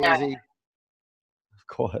Daisy? Of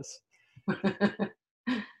course.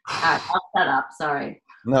 I'll shut up. Sorry.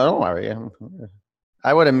 No, don't worry.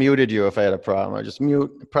 I would have muted you if I had a problem. I just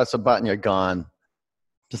mute, press a button, you're gone.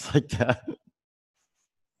 Just like that.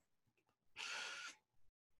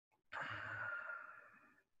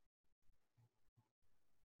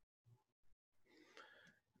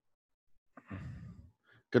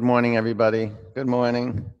 Good morning, everybody. Good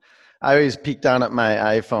morning. I always peek down at my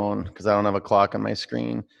iPhone because I don't have a clock on my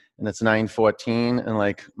screen, and it's 9:14, and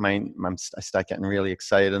like I start getting really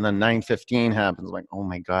excited, and then 9:15 happens. I'm like, oh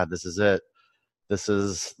my God, this is it. This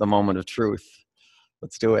is the moment of truth.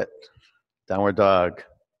 Let's do it. Downward dog.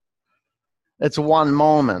 It's one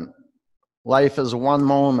moment. Life is one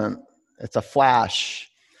moment. It's a flash.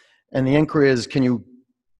 And the inquiry is, can you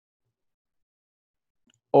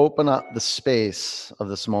open up the space of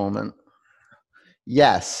this moment?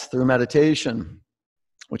 Yes, through meditation,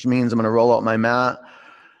 which means I'm going to roll out my mat.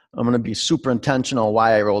 I'm going to be super intentional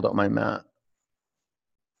why I rolled out my mat.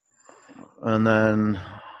 And then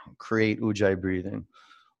create Ujjayi breathing.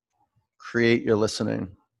 Create your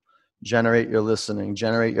listening. Generate your listening.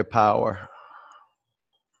 Generate your power.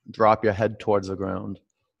 Drop your head towards the ground.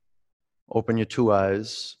 Open your two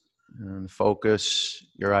eyes and focus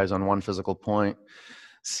your eyes on one physical point.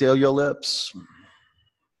 Seal your lips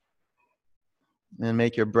and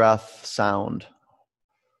make your breath sound.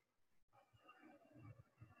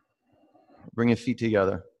 Bring your feet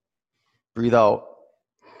together. Breathe out.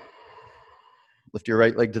 Lift your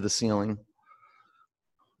right leg to the ceiling.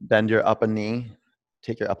 Bend your upper knee.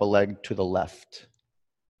 Take your upper leg to the left.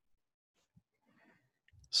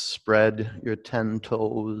 Spread your 10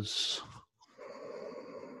 toes.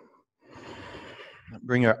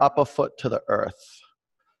 Bring your upper foot to the earth.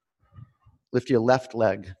 Lift your left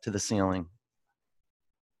leg to the ceiling.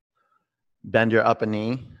 Bend your upper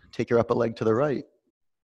knee. Take your upper leg to the right.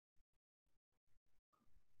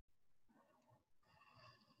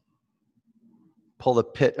 Pull the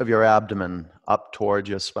pit of your abdomen up towards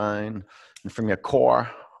your spine. And from your core,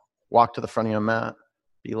 walk to the front of your mat.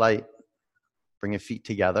 Be light. Bring your feet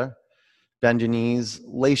together. Bend your knees.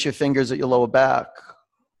 Lace your fingers at your lower back.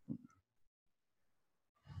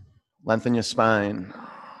 Lengthen your spine.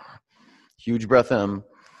 Huge breath in.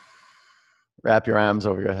 Wrap your arms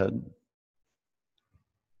over your head.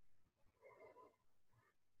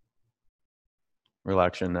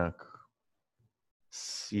 Relax your neck.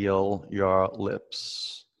 Seal your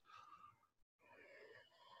lips.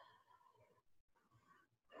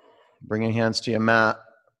 Bring your hands to your mat.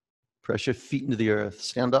 Press your feet into the earth.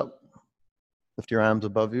 Stand up. Lift your arms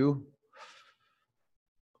above you.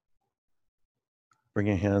 Bring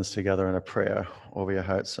your hands together in a prayer over your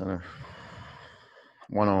heart center.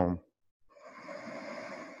 One Om.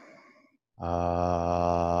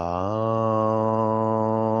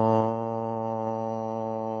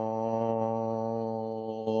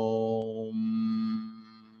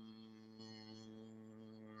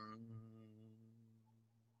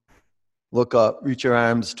 Look up, reach your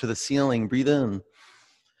arms to the ceiling, breathe in.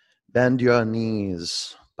 Bend your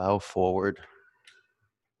knees, bow forward.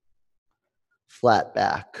 Flat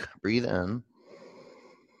back, breathe in.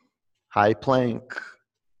 High plank.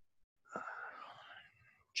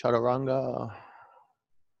 Chaturanga.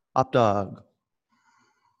 Up dog.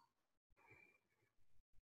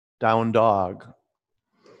 Down dog.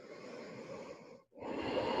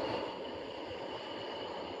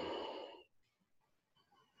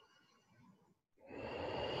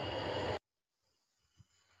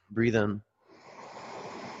 Breathe in.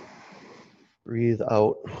 Breathe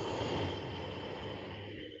out.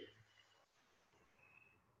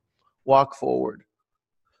 Walk forward.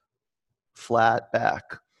 Flat back.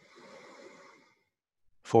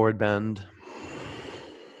 Forward bend.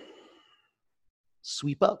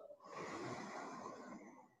 Sweep up.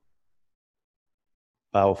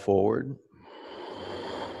 Bow forward.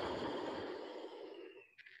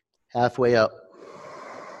 Halfway up.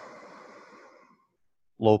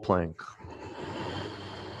 Low plank.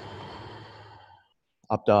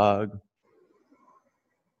 Up dog.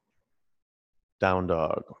 Down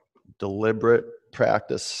dog. Deliberate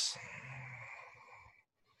practice.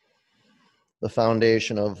 The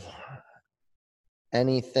foundation of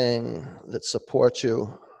anything that supports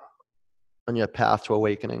you on your path to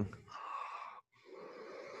awakening.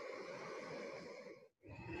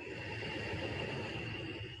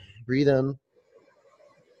 Breathe in.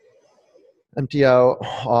 Empty out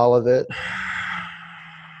all of it.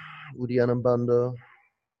 Uddiyana Bandha.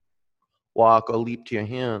 Walk or leap to your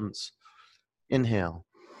hands. Inhale.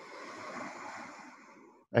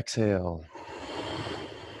 Exhale.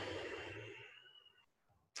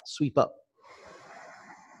 Sweep up.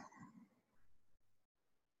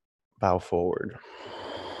 Bow forward.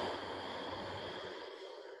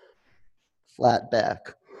 Flat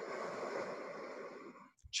back.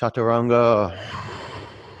 Chaturanga.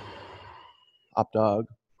 Up dog.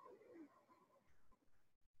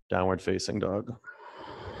 Downward facing dog.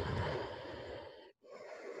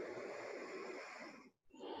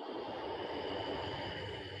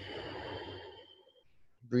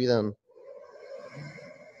 Breathe in.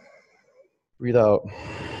 Breathe out.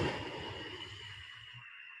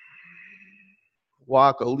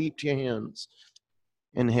 Walk or leap to your hands.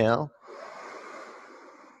 Inhale.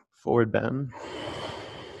 Forward bend.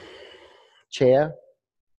 Chair.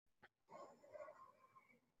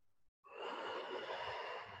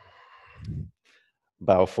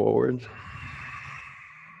 Bow forward.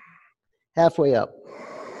 Halfway up.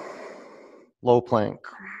 Low plank.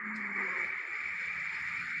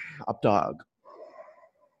 Up dog.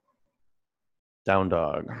 Down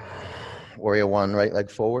dog. Warrior one, right leg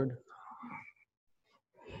forward.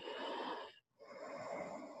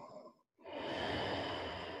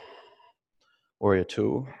 Warrior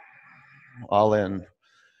two. All in.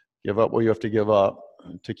 Give up what you have to give up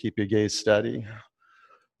to keep your gaze steady.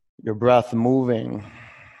 Your breath moving.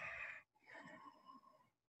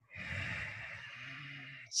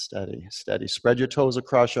 Steady, steady. Spread your toes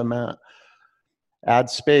across your mat.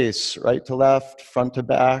 Add space, right to left, front to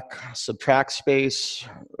back. Subtract space,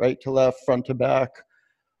 right to left, front to back.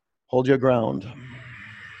 Hold your ground.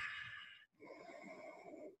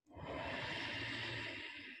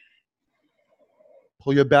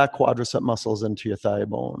 Pull your back quadricep muscles into your thigh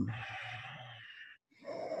bone.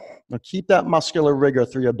 Now keep that muscular rigor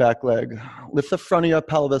through your back leg. Lift the front of your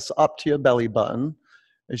pelvis up to your belly button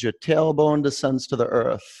as your tailbone descends to the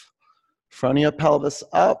earth. Front of your pelvis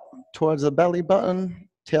up towards the belly button,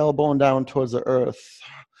 tailbone down towards the earth.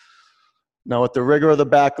 Now with the rigor of the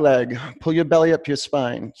back leg, pull your belly up to your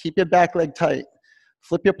spine. Keep your back leg tight.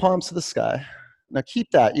 Flip your palms to the sky. Now keep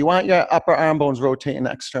that. You want your upper arm bones rotating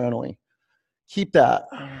externally. Keep that.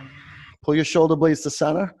 Pull your shoulder blades to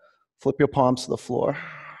center. Flip your palms to the floor.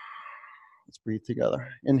 Let's breathe together.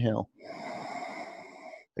 Inhale.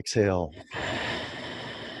 Exhale.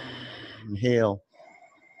 Inhale.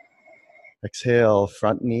 Exhale.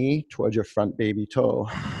 Front knee towards your front baby toe.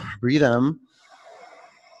 Breathe in.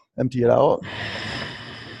 Empty it out.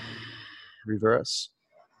 Reverse.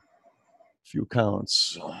 Few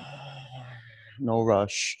counts. No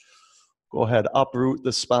rush. Go ahead. Uproot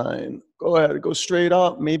the spine. Go ahead. Go straight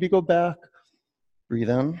up. Maybe go back. Breathe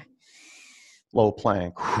in. Low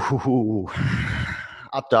plank.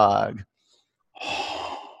 Up dog.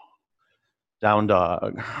 Down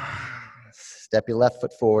dog. Step your left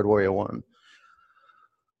foot forward, warrior one.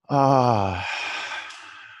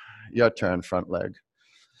 Your turn, front leg.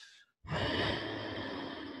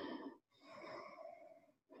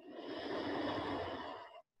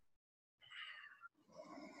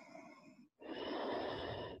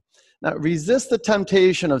 Now resist the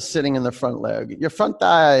temptation of sitting in the front leg. Your front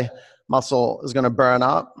thigh muscle is going to burn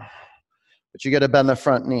up, but you got to bend the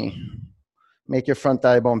front knee. Make your front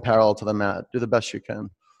thigh bone parallel to the mat. Do the best you can.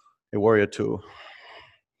 Hey, warrior two.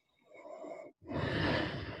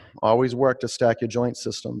 Always work to stack your joint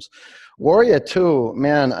systems. Warrior two,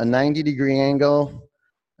 man, a 90-degree angle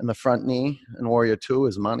in the front knee in warrior two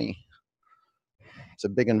is money. It's a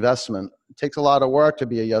big investment. It takes a lot of work to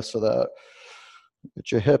be a yes for that.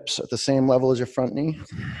 Get your hips at the same level as your front knee.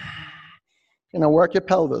 Work your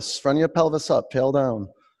pelvis, front of your pelvis up, tail down.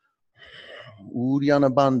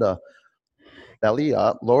 Uddiyana Bandha. Belly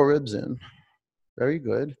up, lower ribs in. Very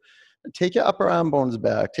good. And take your upper arm bones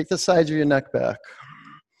back. Take the sides of your neck back.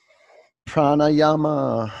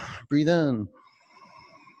 Pranayama. Breathe in.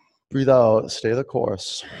 Breathe out. Stay the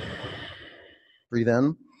course. Breathe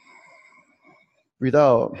in. Breathe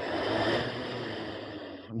out.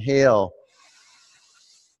 Inhale.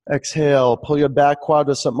 Exhale. Pull your back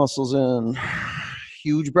quadricep muscles in.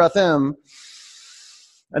 Huge breath in.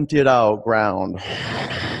 Empty it out. Ground.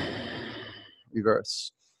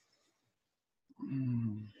 Reverse.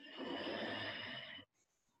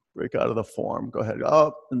 Break out of the form. Go ahead.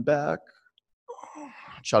 Up and back.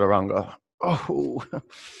 Chaturanga. Oh.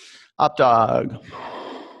 Up dog.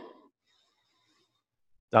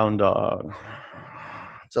 Down dog.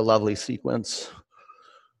 It's a lovely sequence.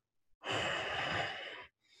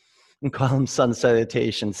 We call them sun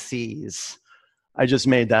salutation C's. I just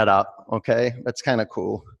made that up, okay? That's kind of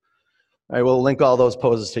cool. All right, we'll link all those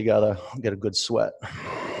poses together. Get a good sweat.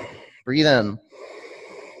 Breathe in.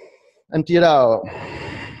 Empty it out.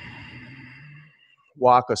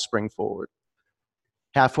 Walk or spring forward.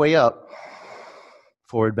 Halfway up.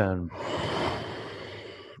 Forward bend.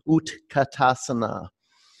 Utkatasana.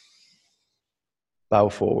 Bow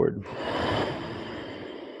forward.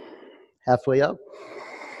 Halfway up.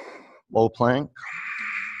 Low plank.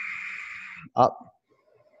 Up.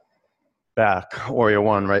 Back. Warrior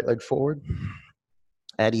one, right leg forward.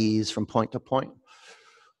 At ease from point to point.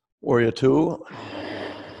 Warrior two.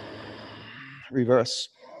 Reverse.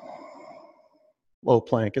 Low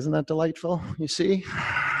plank. Isn't that delightful? You see?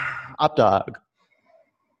 Up dog.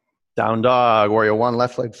 Down dog. Warrior one,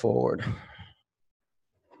 left leg forward.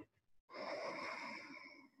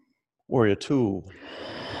 Warrior two.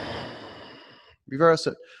 Reverse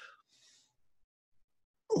it.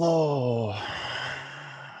 Low.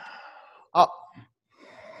 Up.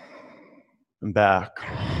 And back.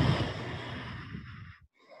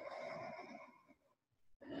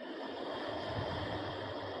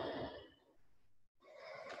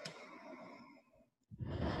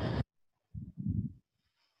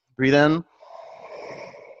 Breathe in.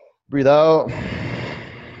 Breathe out.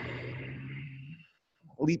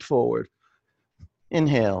 Leap forward.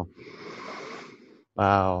 Inhale.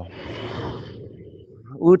 Wow.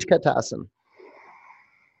 Utkatasana.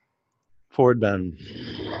 Forward bend.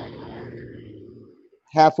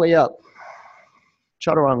 Halfway up.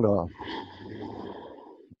 Chaturanga.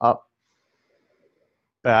 Up.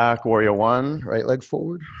 Back. Warrior one. Right leg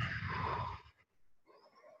forward.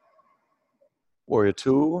 Warrior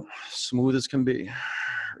two. Smooth as can be.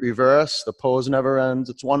 Reverse. The pose never ends.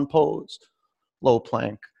 It's one pose. Low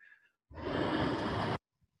plank.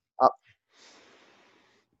 Up.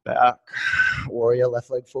 Back. Warrior left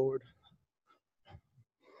leg forward.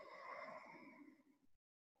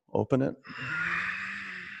 Open it.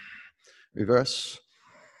 Reverse.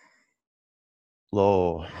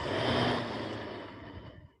 Low.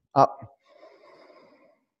 Up.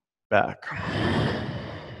 Back.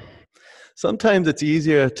 Sometimes it's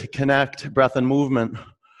easier to connect breath and movement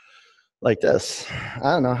like this.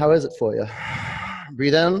 I don't know, how is it for you?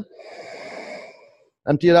 Breathe in.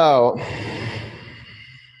 Empty it out.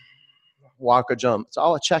 Walk or jump. It's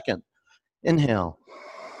all a check-in. Inhale.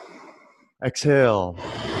 Exhale.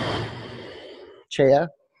 Chair.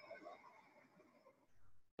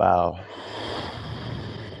 Bow.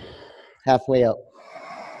 Halfway up.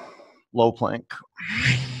 Low plank.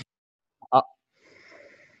 Up.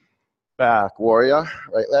 Back. Warrior.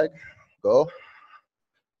 Right leg. Go.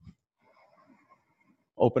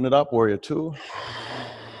 Open it up. Warrior two.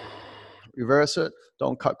 Reverse it.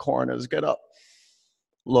 Don't cut corners. Get up.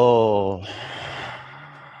 Low.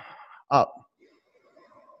 Up.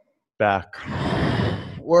 Back.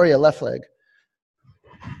 Warrior left leg.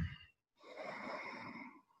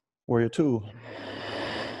 Warrior two.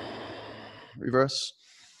 Reverse.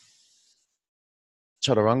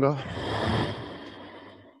 Chaturanga.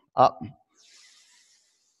 Up.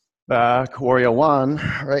 Back. Warrior one.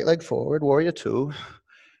 Right leg forward. Warrior two.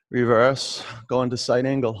 Reverse. Go into side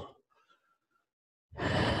angle.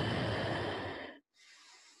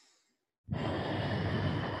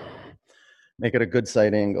 Make it a good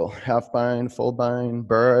side angle. Half bind, full bind,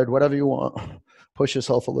 bird, whatever you want. Push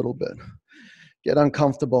yourself a little bit. Get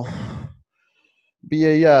uncomfortable. Be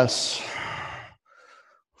a yes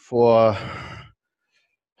for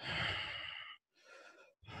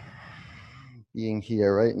being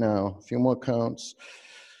here right now. A few more counts.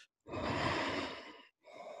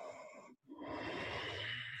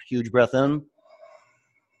 Huge breath in.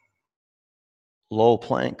 Low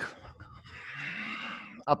plank.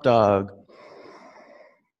 Up dog.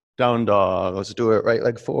 Down dog. Let's do it. Right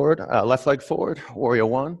leg forward. Left leg forward. Warrior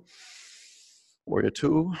one. Warrior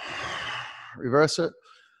two. Reverse it.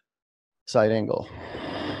 Side angle.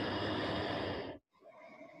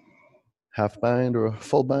 Half bind or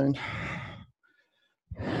full bind.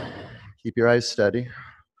 Keep your eyes steady.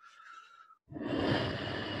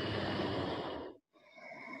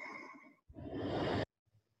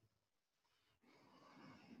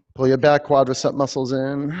 Pull your back quadricep muscles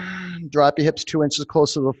in. Drop your hips 2 inches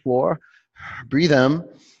closer to the floor. Breathe in.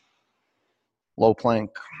 Low plank.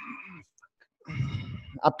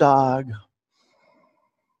 Up dog.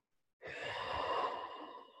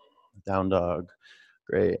 Down dog.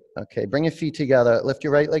 Great. Okay, bring your feet together. Lift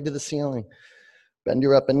your right leg to the ceiling. Bend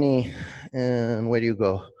your upper knee. And where do you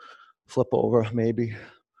go? Flip over, maybe.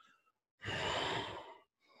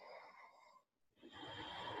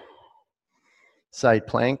 Side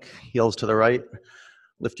plank, heels to the right.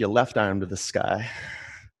 Lift your left arm to the sky.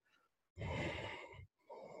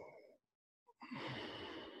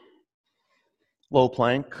 Low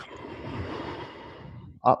plank.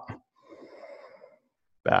 Up.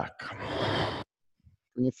 Back.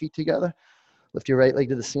 Bring your feet together. Lift your right leg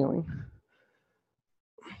to the ceiling.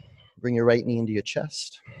 Bring your right knee into your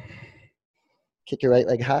chest. Kick your right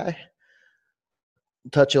leg high.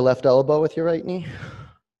 Touch your left elbow with your right knee.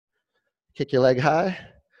 Kick your leg high.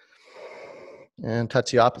 And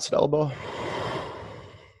touch the opposite elbow.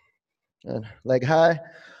 And leg high.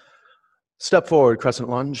 Step forward, crescent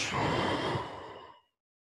lunge.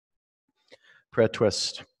 Prayer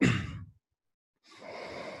twist.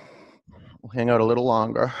 We'll hang out a little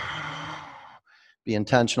longer. Be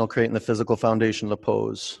intentional, creating the physical foundation of the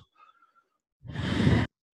pose.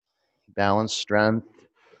 Balance, strength,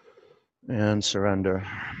 and surrender.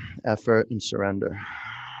 Effort and surrender.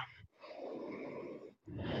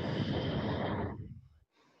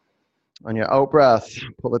 On your out breath,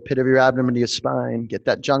 pull the pit of your abdomen to your spine. Get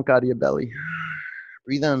that junk out of your belly.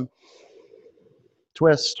 Breathe in.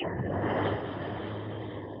 Twist.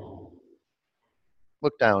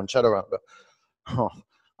 Look down, chaturanga. Oh,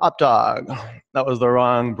 up dog. That was the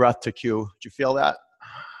wrong breath to cue. Did you feel that?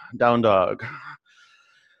 Down dog.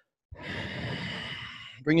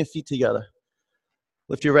 Bring your feet together.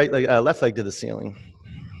 Lift your right leg, left leg to the ceiling.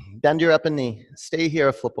 Bend your upper knee. Stay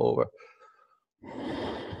here, flip over.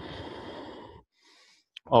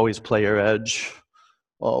 Always play your edge.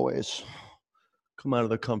 Always. Come out of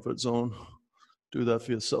the comfort zone. Do that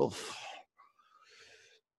for yourself.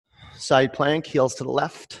 Side plank, heels to the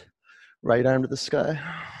left. Right arm to the sky.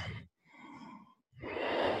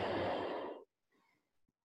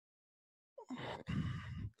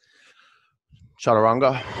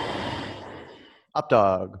 Chaturanga. Up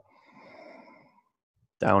dog.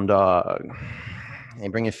 Down dog.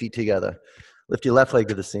 And bring your feet together. Lift your left leg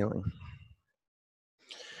to the ceiling.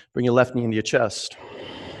 Bring your left knee into your chest.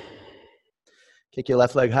 Kick your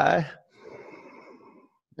left leg high.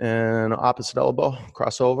 And opposite elbow,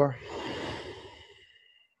 cross over.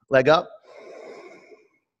 Leg up.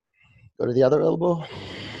 Go to the other elbow.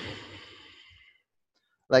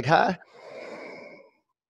 Leg high.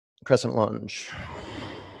 Crescent lunge.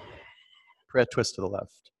 Prayer twist to the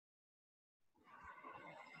left.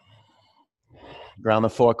 Ground the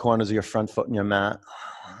four corners of your front foot in your mat.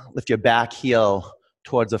 Lift your back heel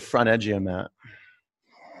towards the front edge of your mat.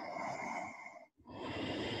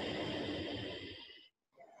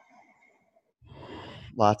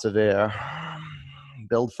 Lots of air.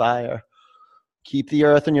 Build fire. Keep the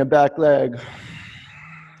earth in your back leg.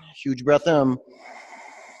 Huge breath in.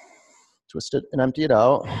 Twist it and empty it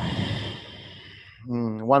out.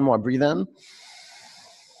 One more. Breathe in.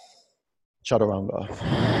 Chaturanga.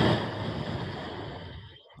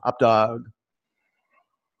 Up dog.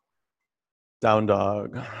 Down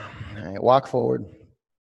dog. All right, walk forward.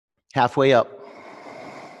 Halfway up.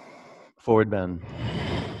 Forward bend.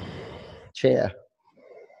 Chair.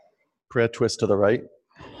 Prayer twist to the right.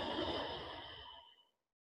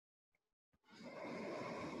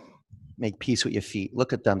 Make peace with your feet.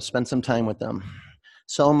 Look at them. Spend some time with them.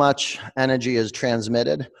 So much energy is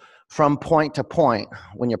transmitted from point to point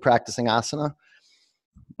when you're practicing asana.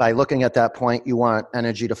 By looking at that point, you want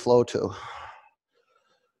energy to flow to.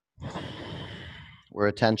 Where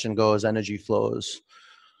attention goes, energy flows.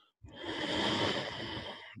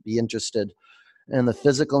 Be interested in the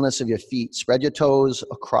physicalness of your feet. Spread your toes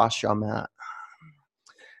across your mat.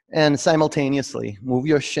 And simultaneously, move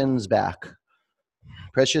your shins back.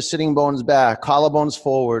 Press your sitting bones back, collarbones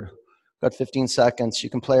forward. Got 15 seconds. You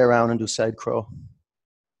can play around and do side crow.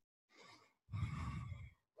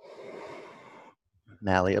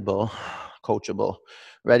 Malleable, coachable.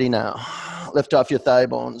 Ready now. Lift off your thigh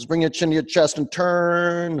bones. Bring your chin to your chest and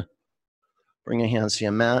turn. Bring your hands to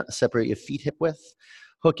your mat. Separate your feet hip width.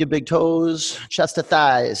 Hook your big toes, chest to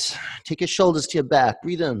thighs. Take your shoulders to your back.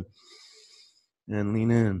 Breathe in. And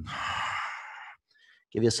lean in.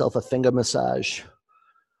 Give yourself a finger massage.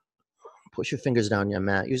 Push your fingers down your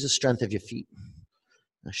mat. Use the strength of your feet.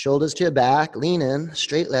 Now, shoulders to your back. Lean in.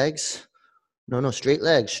 Straight legs. No, straight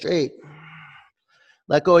legs. Straight.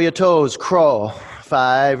 Let go of your toes. Crow.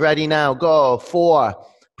 5. Ready now. Go. 4.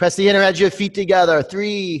 Press the inner edge of your feet together.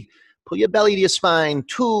 3. Pull your belly to your spine.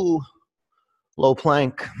 2. Low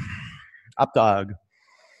plank. Up dog.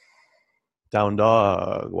 Down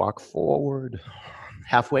dog. Walk forward.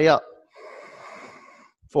 Halfway up.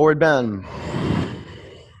 Forward bend.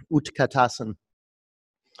 Utkatasana.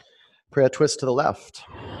 Prayer twist to the left.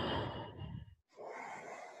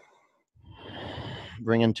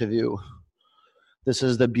 Bring into view. This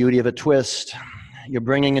is the beauty of a twist. You're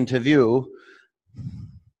bringing into view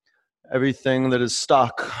everything that is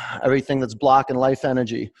stuck, everything that's blocking life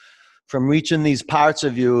energy from reaching these parts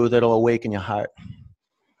of you that'll awaken your heart.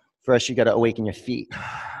 First, you got to awaken your feet.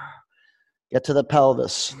 Get to the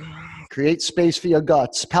pelvis. Create space for your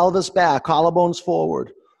guts. Pelvis back, collarbones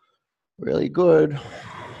forward. Really good.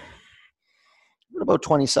 About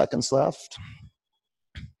 20 seconds left.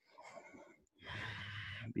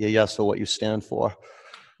 Be a yes for what you stand for. It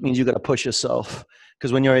means you got to push yourself.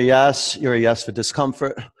 Because when you're a yes for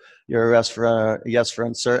discomfort. You're a yes for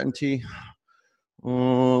uncertainty.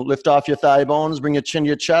 Lift off your thigh bones, bring your chin to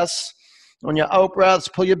your chest. On your out breaths,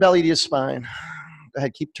 pull your belly to your spine. Go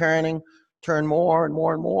ahead, keep turning. Turn more and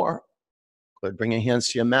more and more. Good. Bring your hands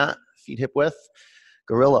to your mat, feet hip width.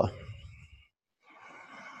 Gorilla.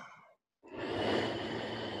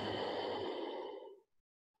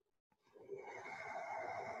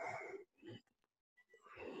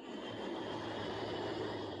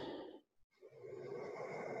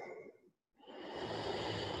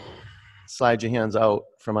 Slide your hands out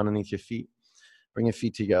from underneath your feet. Bring your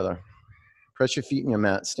feet together. Press your feet in your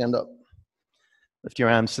mat. Stand up. Lift your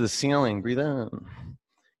arms to the ceiling. Breathe in.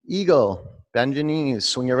 Eagle. Bend your knees.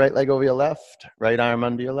 Swing your right leg over your left. Right arm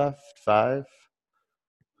under your left. 5,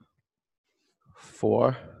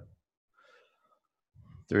 4,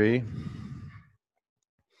 3,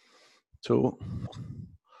 2.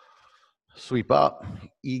 Sweep up.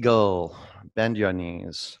 Eagle. Bend your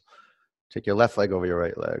knees. Take your left leg over your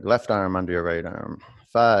right leg. Left arm under your right arm.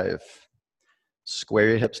 5. Square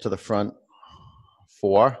your hips to the front.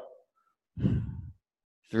 4,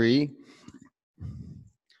 3,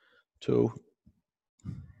 2.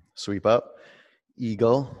 Sweep up.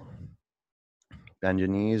 Eagle. Bend your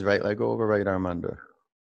knees. Right leg over, right arm under.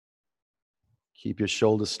 Keep your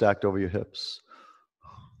shoulders stacked over your hips.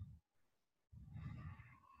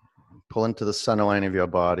 Pull into the center line of your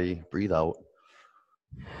body. Breathe out.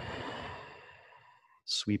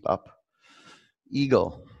 Sweep up.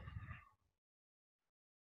 Eagle.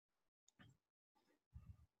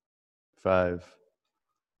 5,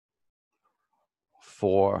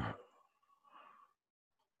 4,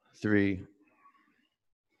 3,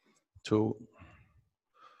 2.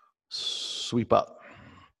 Sweep up.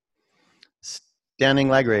 Standing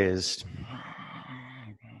leg raised.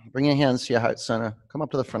 Bring your hands to your heart center. Come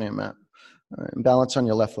up to the front of your mat. All right, and balance on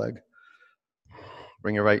your left leg.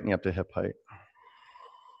 Bring your right knee up to hip height.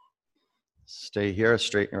 Stay here,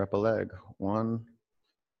 straighten your upper leg. 1,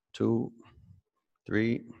 2,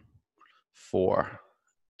 3, 4.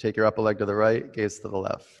 Take your upper leg to the right, gaze to the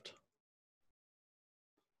left.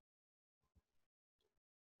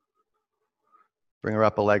 Bring your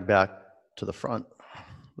upper leg back to the front.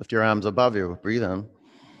 Lift your arms above you. Breathe in.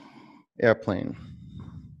 Airplane.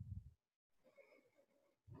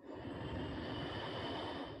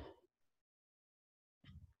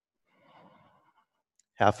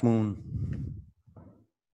 Half moon.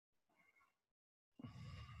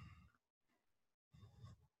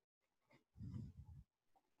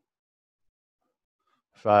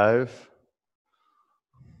 5,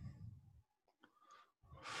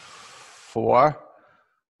 4,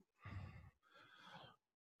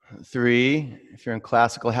 3. If you're in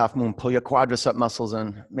classical half moon, pull your quadricep muscles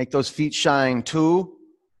in. Make those feet shine. 2.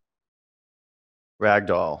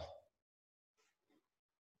 Ragdoll.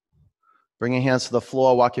 Bring your hands to the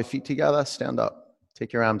floor. Walk your feet together. Stand up.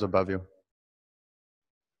 Take your arms above you.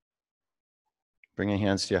 Bring your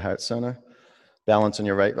hands to your heart center. Balance on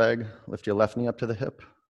your right leg. Lift your left knee up to the hip.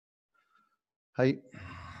 Height.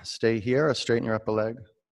 Stay here or straighten your upper leg.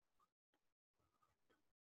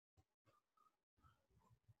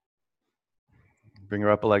 Bring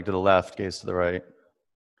your upper leg to the left, gaze to the right.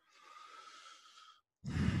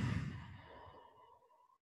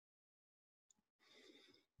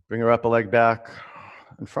 Bring your upper leg back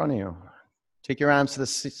in front of you. Take your arms to the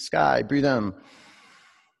sky. Breathe in.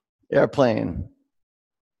 Airplane.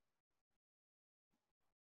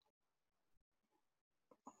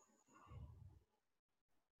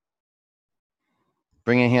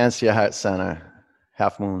 Bring your hands to your heart center.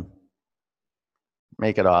 Half moon.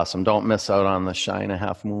 Make it awesome. Don't miss out on the shine of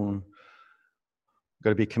half moon. Got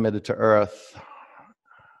to be committed to earth.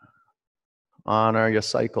 Honor your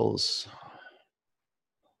cycles.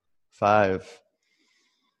 5,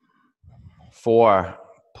 4.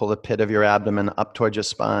 Pull the pit of your abdomen up towards your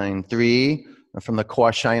spine. 3. And from the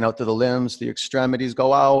core, shine out to the limbs. The extremities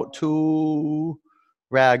go out. 2.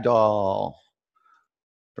 Ragdoll.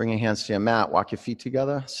 Bring your hands to your mat. Walk your feet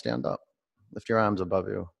together. Stand up. Lift your arms above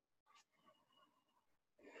you.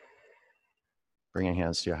 Bring your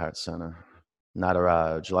hands to your heart center.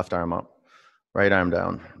 Nataraj. Left arm up. Right arm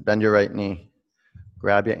down. Bend your right knee.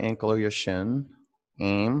 Grab your ankle or your shin.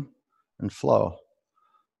 Aim and flow.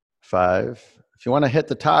 5. If you want to hit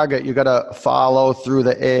the target, you got to follow through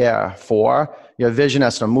the air. 4. Your vision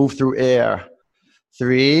has to move through air.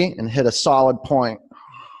 3. And hit a solid point.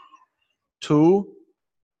 2.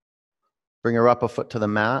 Bring your upper foot to the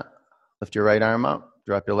mat. Lift your right arm up.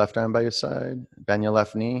 Drop your left arm by your side. Bend your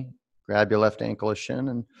left knee. Grab your left ankle or shin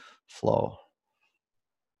and flow.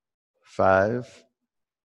 5,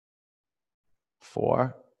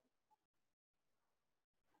 4,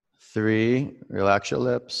 3, relax your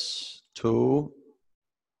lips, 2,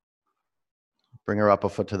 bring your upper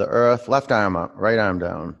foot to the earth, left arm up, right arm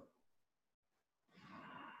down.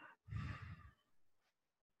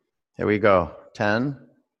 Here we go, 10.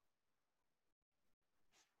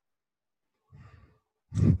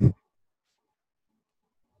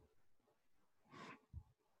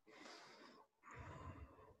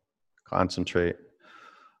 Concentrate.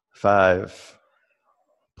 5.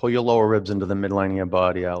 Pull your lower ribs into the midline of your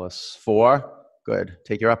body, Alice. 4. Good.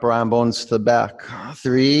 Take your upper arm bones to the back.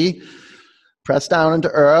 3. Press down into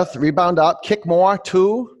earth. Rebound up. Kick more.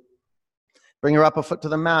 2. Bring your upper foot to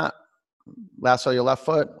the mat. Lasso your left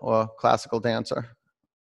foot or classical dancer.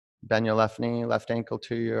 Bend your left knee, left ankle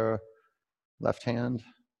to your left hand.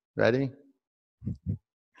 Ready?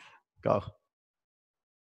 Go.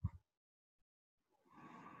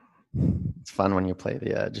 It's fun when you play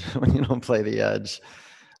the edge. When you don't play the edge,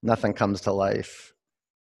 nothing comes to life.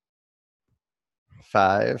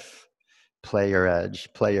 5, play your edge,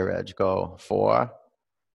 go. 4,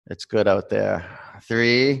 it's good out there.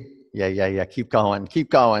 3, yeah, keep going.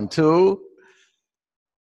 2,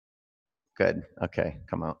 good, okay,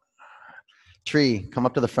 come out. Tree, come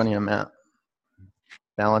up to the front of your mat.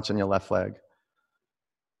 Balance on your left leg.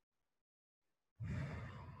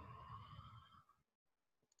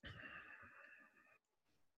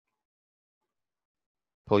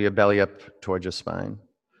 Pull your belly up towards your spine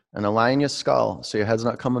and align your skull so your head's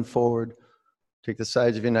not coming forward. Take the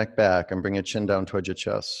sides of your neck back and bring your chin down towards your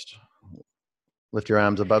chest. Lift your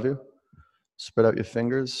arms above you. Spread out your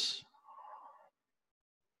fingers.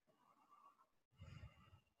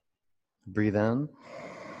 Breathe in.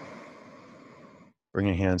 Bring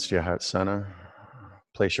your hands to your heart center.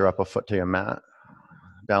 Place your upper foot to your mat.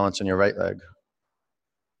 Balance on your right leg.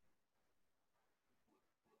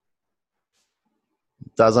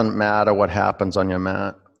 Doesn't matter what happens on your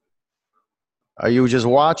mat. Are you just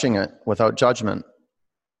watching it without judgment?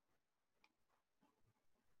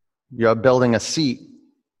 You're building a seat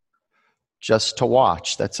just to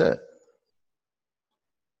watch. That's it.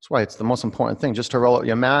 That's why it's the most important thing, just to roll out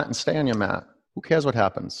your mat and stay on your mat. Who cares what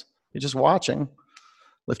happens? You're just watching.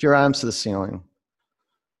 Lift your arms to the ceiling.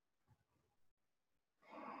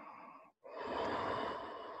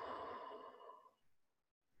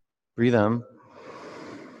 Breathe in.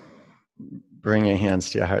 Bring your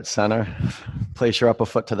hands to your heart center. Place your upper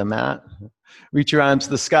foot to the mat. Reach your arms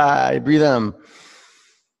to the sky. Breathe in.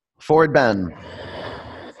 Forward bend.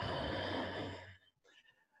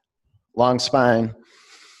 Long spine.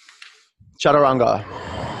 Chaturanga.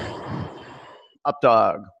 Up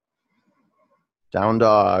dog. Down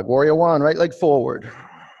dog. Warrior 1, right leg forward.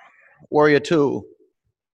 Warrior 2.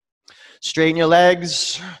 Straighten your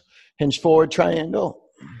legs. Hinge forward triangle.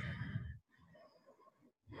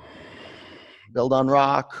 Build on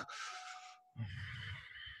rock.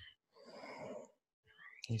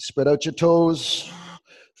 You spread out your toes.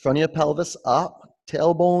 Front of your pelvis up.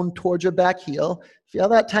 Tailbone towards your back heel. Feel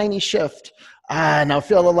that tiny shift. Now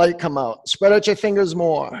feel the light come out. Spread out your fingers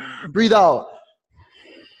more. Breathe out.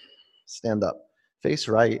 Stand up. Face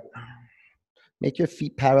right. Make your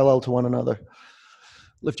feet parallel to one another.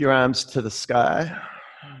 Lift your arms to the sky.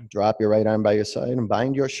 Drop your right arm by your side and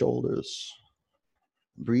bind your shoulders.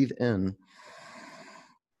 Breathe in.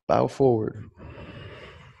 Bow forward.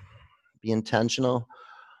 Be intentional.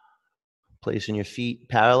 Placing your feet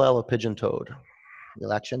parallel or pigeon-toed.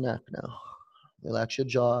 Relax your neck now. Relax your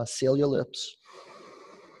jaw. Seal your lips.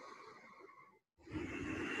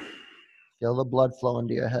 Feel the blood flow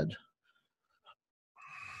into your head.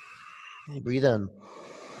 Breathe in.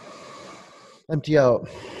 Empty out.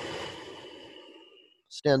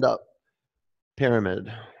 Stand up.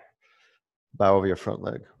 Pyramid. Bow over your front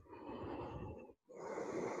leg.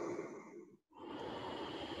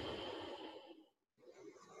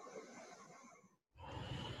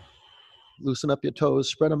 Loosen up your toes,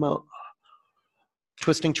 spread them out.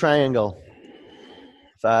 Twisting triangle.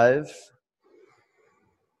 5,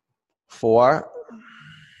 4,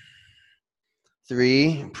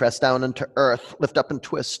 3, press down into earth, lift up and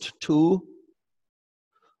twist. 2,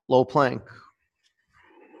 low plank.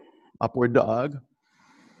 Upward dog.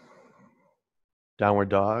 Downward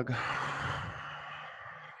dog.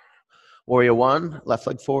 Warrior 1, left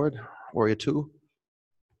leg forward. Warrior 2.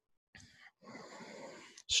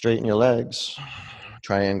 Straighten your legs.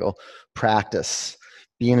 Triangle. Practice.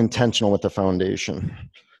 Being intentional with the foundation.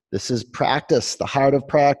 This is practice, the heart of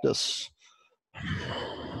practice.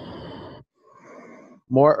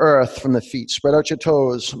 More earth from the feet. Spread out your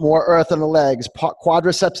toes. More earth on the legs.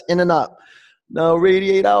 Quadriceps in and up. Now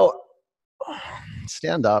radiate out.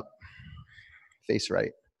 Stand up, face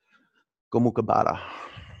right. Gomukhya Baddha.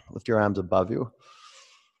 Lift your arms above you.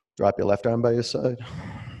 Drop your left arm by your side.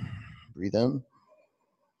 Breathe in.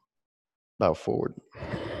 Bow forward.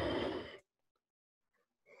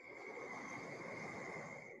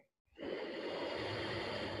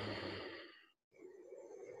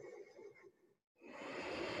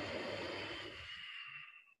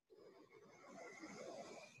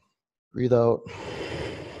 Breathe out.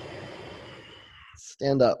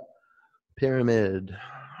 Stand up. Pyramid.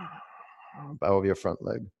 Bow over your front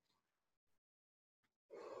leg.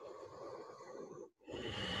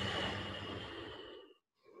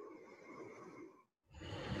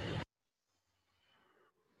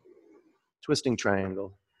 Twisting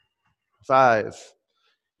triangle. 5.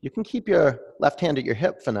 You can keep your left hand at your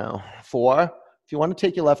hip for now. 4. If you want to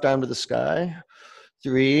take your left arm to the sky.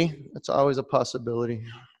 3. That's always a possibility.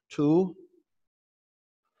 2.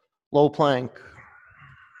 Low plank.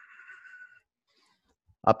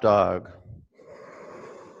 Up dog.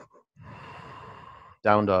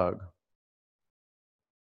 Down dog.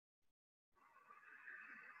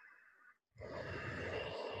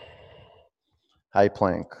 High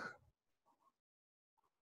plank.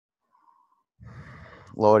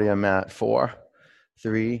 Lower to your mat. 4,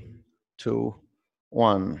 3, 2,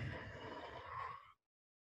 1.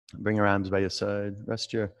 Bring your arms by your side.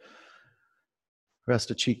 Rest a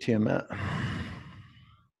cheek to your mat.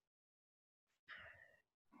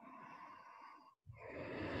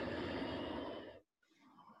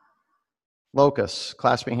 Locust.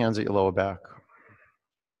 Clasp your hands at your lower back.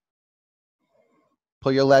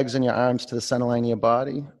 Pull your legs and your arms to the center line of your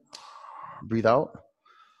body. Breathe out.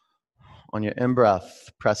 On your in-breath,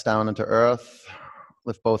 press down into earth.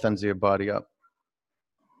 Lift both ends of your body up.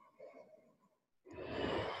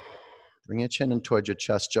 Bring your chin in towards your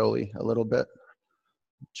chest, Jolie, a little bit.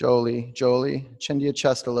 Jolie, chin to your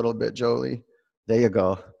chest a little bit, Jolie. There you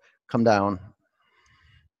go. Come down.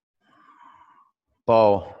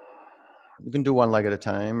 Bow. You can do one leg at a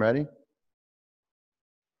time. Ready?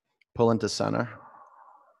 Pull into center.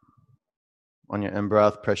 On your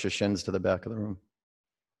in-breath, press your shins to the back of the room.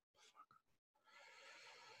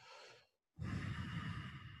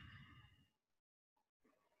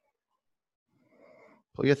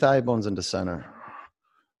 Pull your thigh bones into center.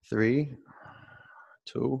 3,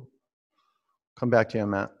 2, come back to your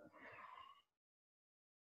mat.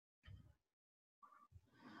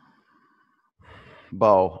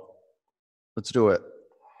 Bow. Let's do it.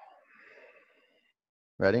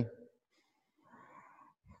 Ready?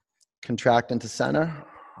 Contract into center.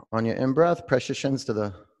 On your in-breath, press your shins to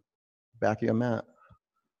the back of your mat.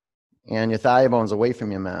 And your thigh bones away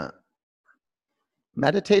from your mat.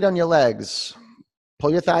 Meditate on your legs.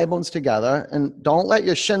 Pull your thigh bones together and don't let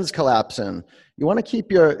your shins collapse in. You want to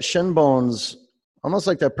keep your shin bones almost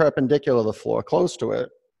like they're perpendicular to the floor, close to it.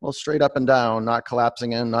 Well, straight up and down, not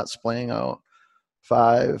collapsing in, not splaying out.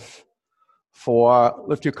 5, 4,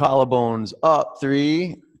 lift your collarbones up.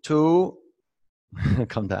 3, 2,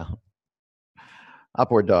 come down.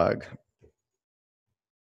 Upward dog.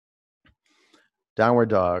 Downward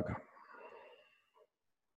dog.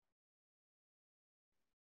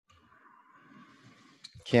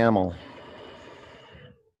 Camel.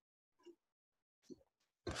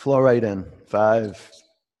 Flow right in. 5,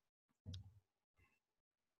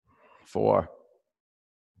 4,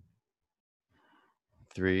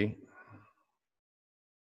 3,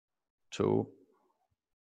 2,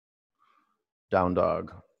 down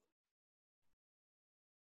dog.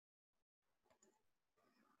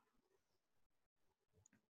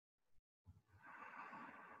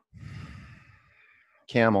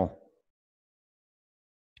 Camel.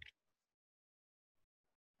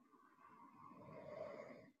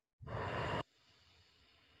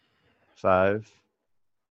 5,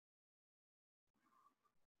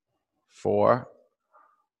 4.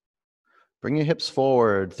 Bring your hips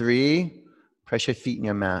forward. 3, press your feet in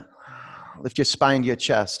your mat. Lift your spine to your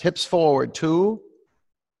chest. Hips forward. 2,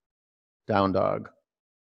 down dog.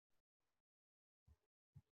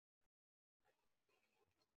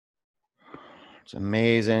 It's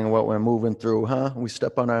amazing what we're moving through, huh? We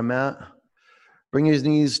step on our mat. Bring your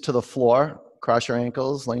knees to the floor. Cross your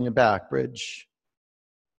ankles. Lay on your back. Bridge.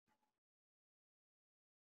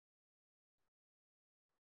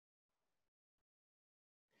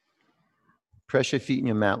 Press your feet in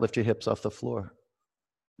your mat. Lift your hips off the floor.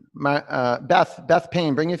 Beth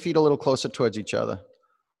Payne, bring your feet a little closer towards each other.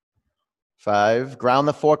 5, ground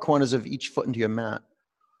the 4 corners of each foot into your mat.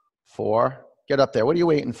 4, get up there. What are you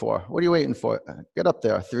waiting for? What are you waiting for? Get up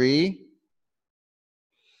there. 3,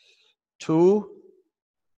 2,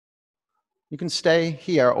 you can stay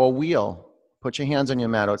here or wheel. Put your hands on your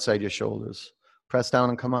mat outside your shoulders. Press down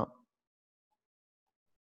and come up.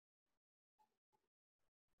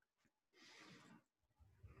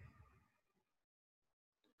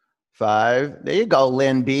 5. There you go,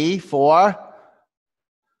 Lynn B. 4,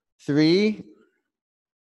 3,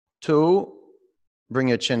 2. Bring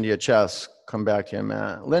your chin to your chest. Come back to your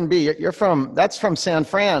mat. Lynn B, that's from San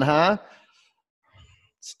Fran, huh?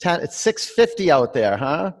 It's 6:50 out there,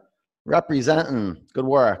 huh? Representing. Good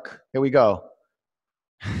work. Here we go.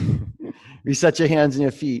 Reset your hands and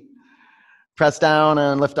your feet. Press down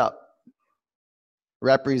and lift up.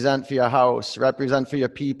 Represent for your house. Represent for your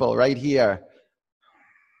people right here.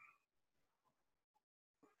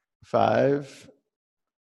 5,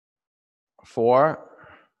 4,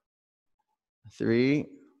 3.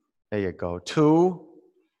 There you go. 2.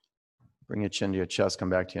 Bring your chin to your chest. Come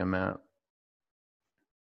back to your mat.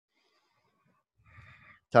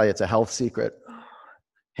 Tell you, it's a health secret.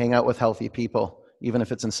 Hang out with healthy people, even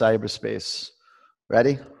if it's in cyberspace.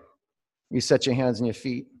 Ready? Reset your hands and your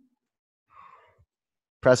feet.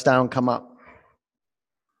 Press down, come up.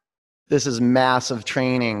 This is massive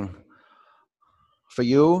training for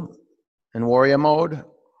you in warrior mode.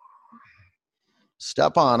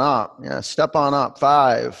 Step on up. Yeah, step on up.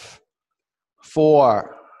 5,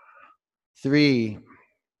 4, 3,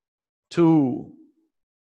 2.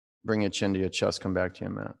 Bring your chin to your chest. Come back to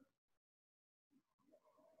your mat.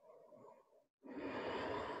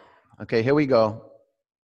 Okay, here we go.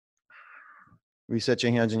 Reset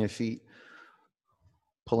your hands and your feet.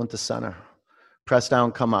 Pull into center. Press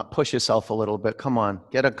down, come up. Push yourself a little bit. Come on.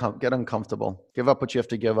 Get uncomfortable. Give up what you have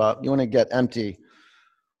to give up. You want to get empty.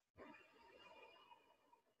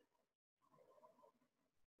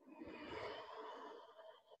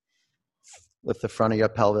 Lift the front of your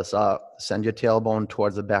pelvis up. Send your tailbone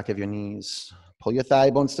towards the back of your knees. Pull your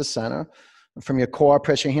thigh bones to center. And from your core,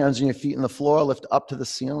 press your hands and your feet on the floor. Lift up to the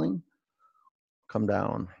ceiling. Come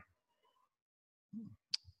down.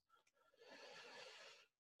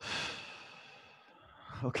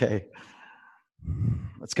 Okay.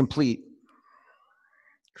 Let's complete.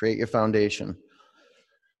 Create your foundation.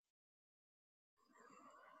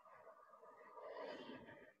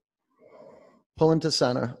 Pull into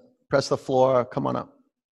center. Press the floor. Come on up.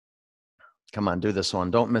 Come on, do this one.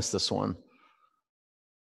 Don't miss this one.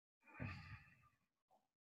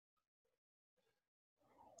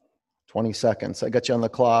 "20 seconds. I got you on the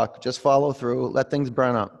clock. Just follow through. Let things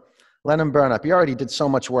burn up. Let them burn up. You already did so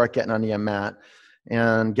much work getting onto your mat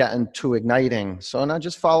and getting to igniting. So now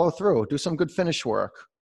just follow through. Do some good finish work.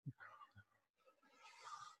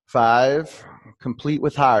 5, complete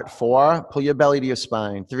with heart. 4, pull your belly to your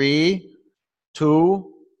spine. 3,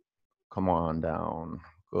 2, come on down.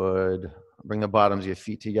 Good. Bring the bottoms of your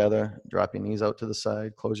feet together. Drop your knees out to the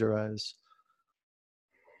side. Close your eyes.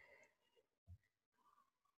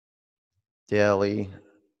 Daily,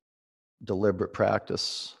 deliberate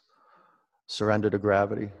practice. Surrender to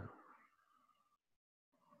gravity.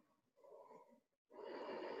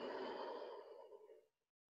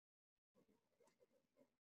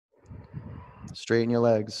 Straighten your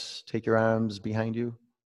legs. Take your arms behind you.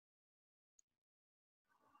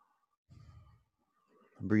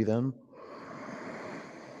 Breathe in.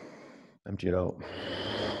 Empty it out.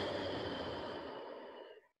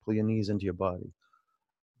 Pull your knees into your body.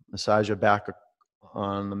 Massage your back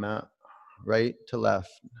on the mat. Right to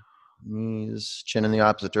left. Knees, chin in the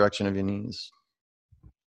opposite direction of your knees.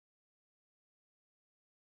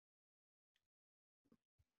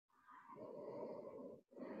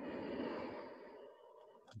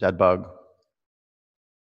 Dead bug.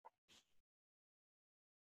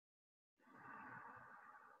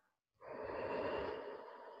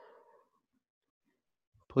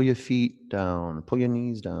 Pull your feet down, pull your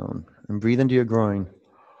knees down, and breathe into your groin.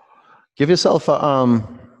 Give yourself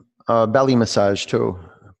a belly massage too.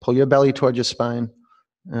 Pull your belly towards your spine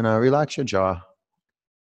and relax your jaw.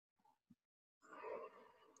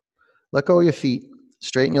 Let go of your feet.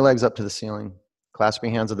 Straighten your legs up to the ceiling. Clasp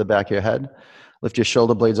your hands at the back of your head. Lift your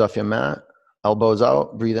shoulder blades off your mat. Elbows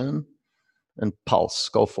out, breathe in, and pulse.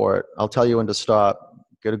 Go for it. I'll tell you when to stop.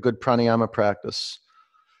 Get a good pranayama practice.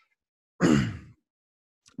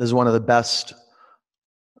 This is one of the best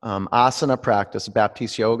asana practice,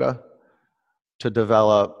 Baptiste yoga, to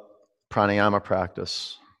develop pranayama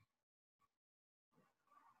practice.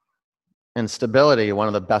 And stability, one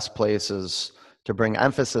of the best places to bring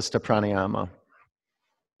emphasis to pranayama.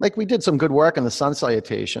 Like we did some good work in the sun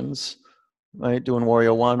salutations, right? Doing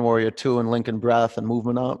warrior 1, warrior 2, and Lincoln breath and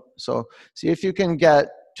movement up. So see if you can get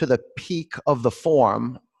to the peak of the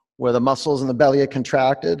form where the muscles in the belly are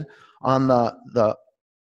contracted on the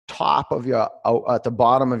top of your, at the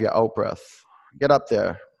bottom of your out breath. Get up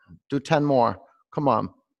there. Do 10 more. Come on.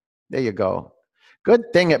 There you go.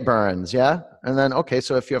 Good thing it burns, yeah? And then, okay,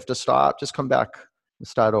 so if you have to stop, just come back and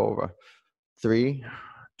start over. 3,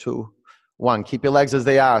 2, 1. Keep your legs as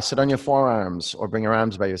they are. Sit on your forearms or bring your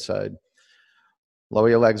arms by your side. Lower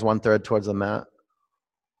your legs 1/3 towards the mat.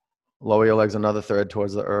 Lower your legs another third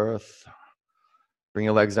towards the earth. Bring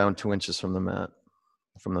your legs down 2 inches from the mat,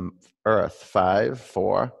 from the earth. 5,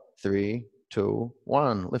 4, 3, 2,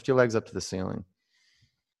 1. Lift your legs up to the ceiling.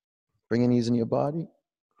 Bring your knees in your body.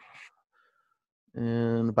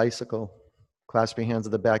 And bicycle. Clasp your hands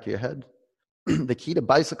at the back of your head. The key to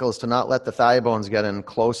bicycle is to not let the thigh bones get in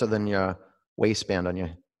closer than your waistband on your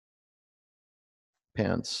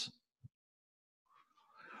pants.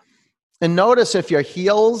 And notice if your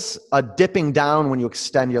heels are dipping down when you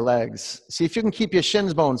extend your legs. See if you can keep your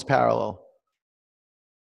shins bones parallel.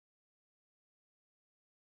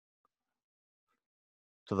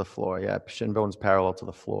 To the floor, yeah, shin bones parallel to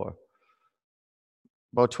the floor.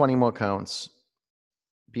 About 20 more counts.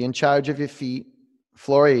 Be in charge of your feet.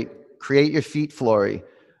 Flory, create your feet, Flory.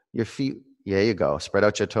 Your feet, there you go. Spread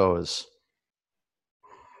out your toes.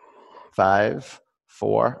 5,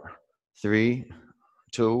 4, 3,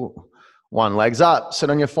 2, 1. Legs up. Sit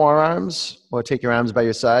on your forearms or take your arms by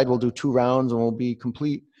your side. We'll do 2 rounds and we'll be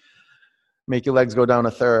complete. Make your legs go down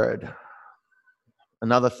a third.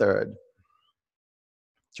 Another third.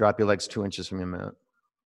 Drop your legs 2 inches from your mat.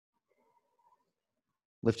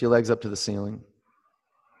 Lift your legs up to the ceiling.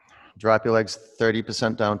 Drop your legs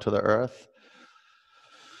 30% down to the earth.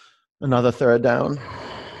 Another third down.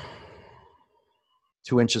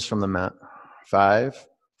 2 inches from the mat. 5,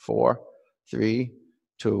 4, 3,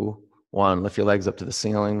 2, 1. Lift your legs up to the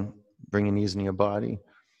ceiling. Bring your knees into your body.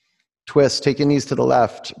 Twist. Take your knees to the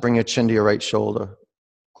left. Bring your chin to your right shoulder.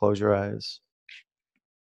 Close your eyes.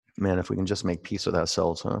 Man, if we can just make peace with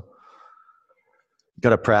ourselves, huh? You got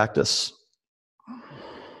to practice.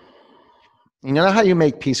 You know how you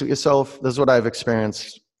make peace with yourself? This is what I've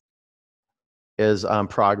experienced is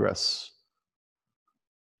progress.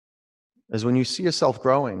 Is when you see yourself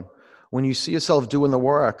growing, when you see yourself doing the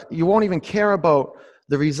work, you won't even care about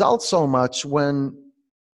the results so much when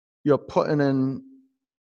you're putting in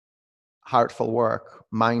heartful work,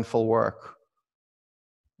 mindful work.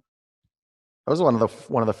 That was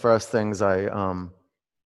one of the first things I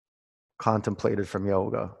contemplated from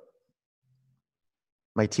yoga.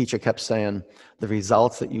 My teacher kept saying, the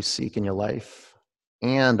results that you seek in your life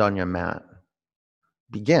and on your mat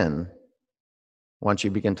begin once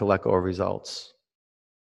you begin to let go of results.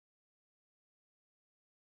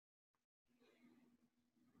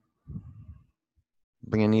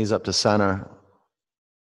 Bring your knees up to center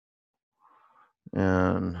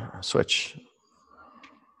and switch.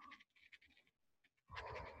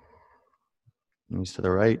 Knees to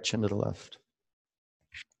the right, chin to the left.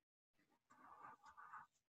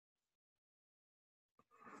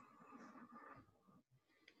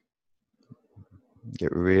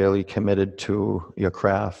 Get really committed to your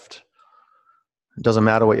craft. It doesn't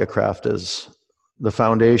matter what your craft is. The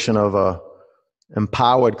foundation of a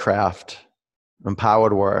empowered craft,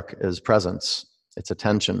 empowered work is presence. It's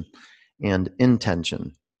attention and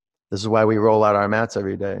intention. This is why we roll out our mats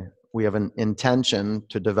every day. We have an intention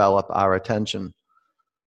to develop our attention.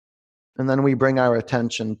 And then we bring our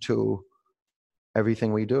attention to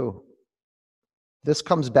everything we do. This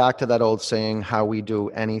comes back to that old saying, how we do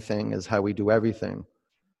anything is how we do everything.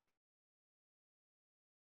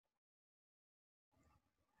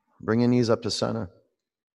 Bring your knees up to center.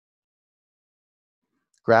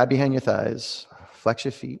 Grab behind your thighs, flex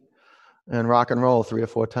your feet, and rock and roll 3 or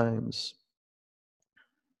 4 times.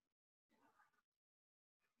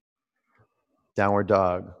 Downward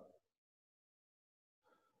dog.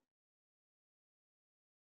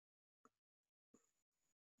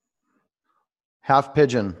 Half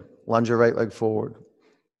pigeon, lunge your right leg forward.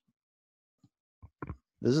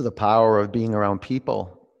 This is the power of being around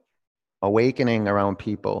people, awakening around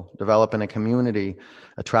people, developing a community,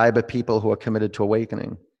 a tribe of people who are committed to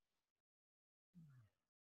awakening.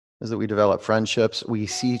 Is that we develop friendships, we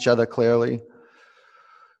see each other clearly.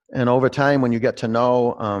 And over time, when you get to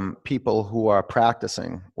know people who are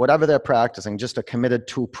practicing, whatever they're practicing, just are committed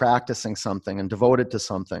to practicing something and devoted to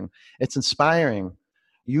something, it's inspiring.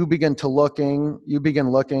 You begin looking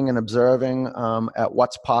and observing at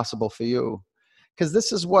what's possible for you. Because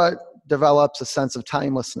this is what develops a sense of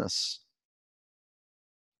timelessness.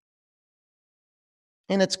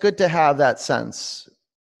 And it's good to have that sense,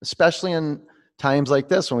 especially in times like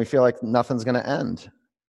this when we feel like nothing's going to end.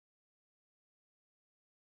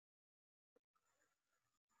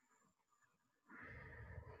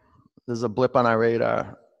 There's a blip on our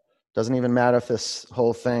radar. Doesn't even matter if this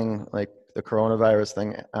whole thing, like the coronavirus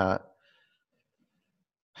thing,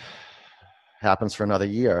 happens for another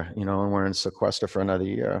year, and we're in sequester for another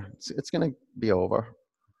year. It's going to be over.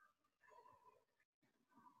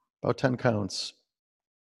 About 10 counts.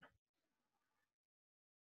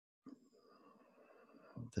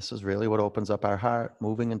 This is really what opens up our heart,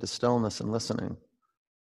 moving into stillness and listening.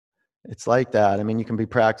 It's like that. I mean, you can be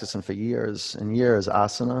practicing for years and years,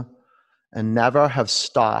 asana, and never have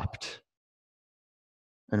stopped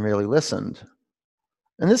and really listened.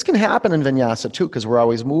 And this can happen in vinyasa too, because we're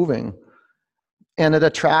always moving. And it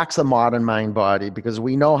attracts the modern mind body because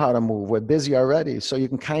we know how to move. We're busy already. So you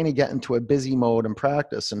can kind of get into a busy mode and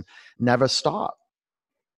practice and never stop.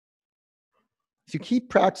 If you keep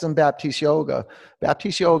practicing Baptiste yoga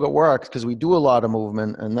works because we do a lot of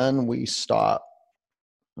movement and then we stop.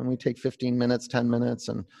 And we take 15 minutes, 10 minutes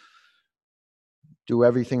and do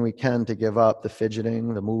everything we can to give up the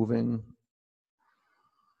fidgeting, the moving.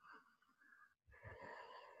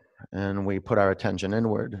 And we put our attention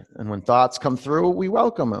inward. And when thoughts come through, we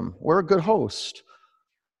welcome them. We're a good host.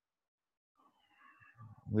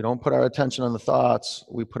 We don't put our attention on the thoughts,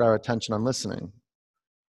 we put our attention on listening.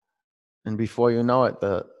 And before you know it,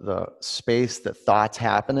 the space that thoughts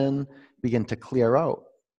happen in begin to clear out.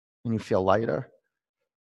 And you feel lighter.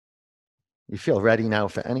 You feel ready now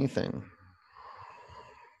for anything.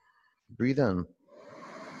 Breathe in.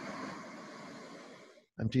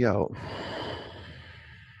 Empty out.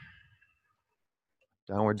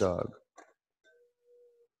 Downward dog.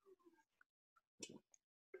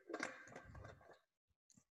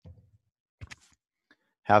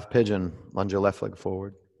 Half pigeon, lunge your left leg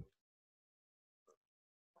forward.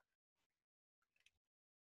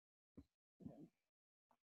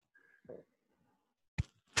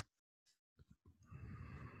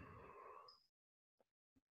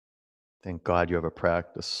 Thank God you have a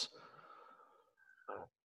practice.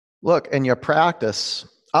 Look, and your practice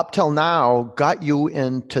up till now got you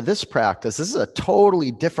into this practice. This is a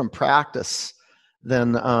totally different practice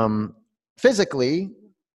than physically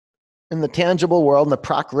in the tangible world, in the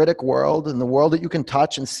prakritic world, in the world that you can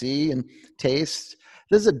touch and see and taste.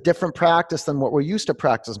 This is a different practice than what we're used to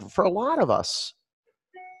practicing for a lot of us.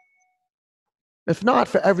 If not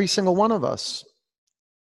for every single one of us.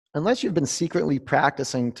 Unless you've been secretly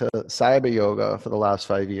practicing to cyber yoga for the last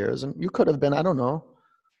 5 years, and you could have been, I don't know.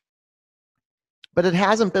 But it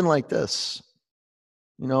hasn't been like this,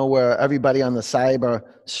 where everybody on the cyber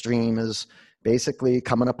stream is basically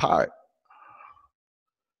coming apart.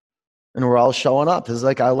 And we're all showing up. This is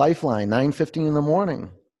like our lifeline, 9:15 in the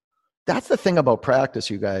morning. That's the thing about practice,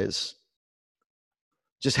 you guys.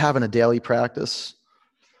 Just having a daily practice.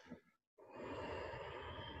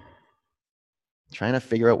 Trying to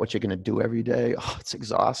figure out what you're going to do every day. Oh, it's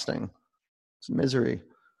exhausting. It's misery.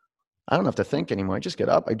 I don't have to think anymore. I just get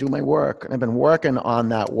up, I do my work. And I've been working on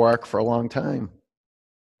that work for a long time.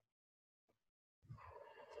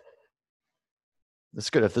 It's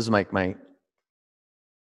good if this is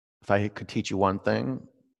if I could teach you one thing.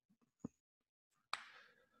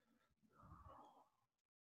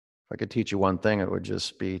 If I could teach you one thing, it would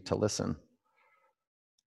just be to listen.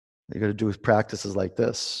 What you got to do is practices like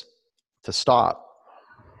this, to stop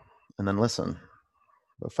and then listen.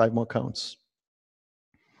 About 5 more counts.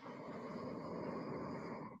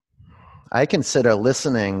 I consider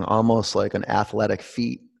listening almost like an athletic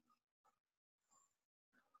feat.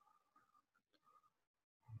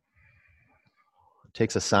 It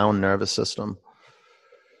takes a sound nervous system,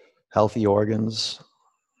 healthy organs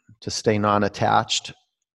to stay non-attached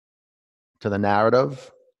to the narrative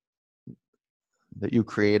that you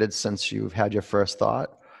created since you've had your first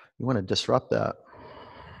thought. You want to disrupt that.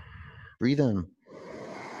 Breathe in.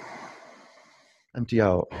 Empty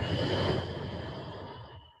out.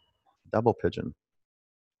 Double pigeon.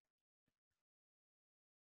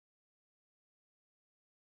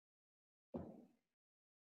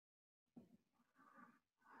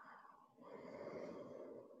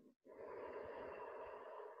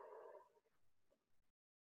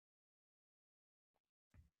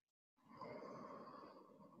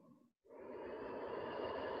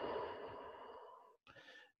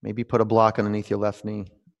 Maybe put a block underneath your left knee,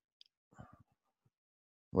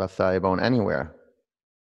 left thigh bone, anywhere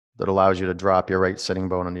that allows you to drop your right sitting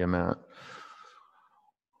bone onto your mat.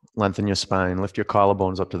 Lengthen your spine, lift your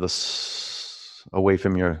collarbones up to this, away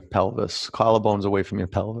from your pelvis, collarbones away from your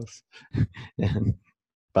pelvis, and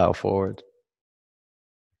bow forward.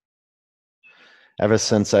 Ever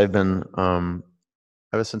since I've been doing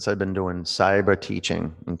cyber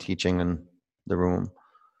teaching and teaching in the room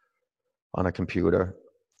on a computer,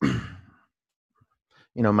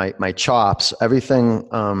 my chops, everything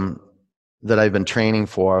that I've been training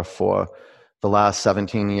for the last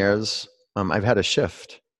 17 years, I've had a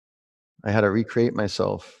shift. I had to recreate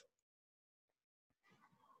myself.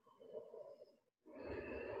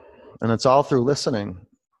 And it's all through listening.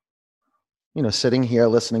 Sitting here,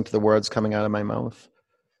 listening to the words coming out of my mouth.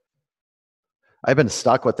 I've been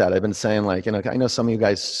stuck with that. I've been saying, like, I know some of you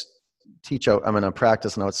guys teach out, I'm in a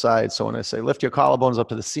practice and outside. So when I say, lift your collarbones up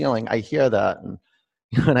to the ceiling, I hear that. And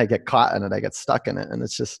when I get caught in it, I get stuck in it. And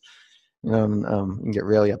it's just, you can get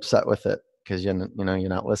really upset with it because you're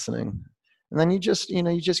not listening. And then you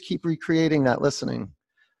just keep recreating that listening.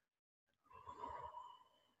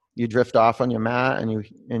 You drift off on your mat and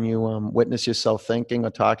you witness yourself thinking or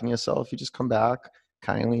talking to yourself. You just come back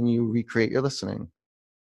kindly and you recreate your listening.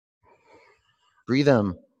 Breathe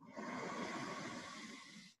in.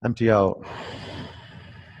 Empty out.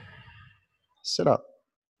 Sit up.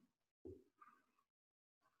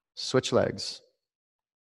 Switch legs.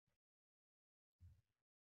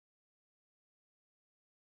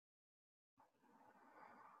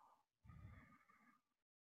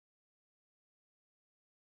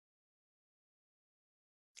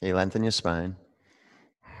 You lengthen your spine.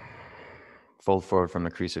 Fold forward from the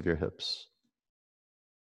crease of your hips.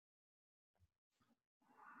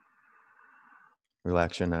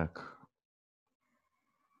 Relax your neck.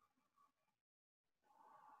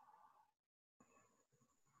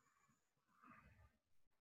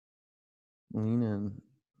 Lean in.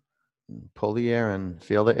 Pull the air in.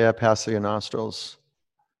 Feel the air pass through your nostrils.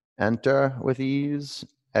 Enter with ease.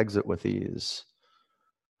 Exit with ease.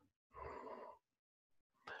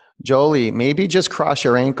 Jolie, maybe just cross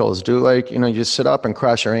your ankles. Do you just sit up and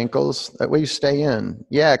cross your ankles. That way you stay in.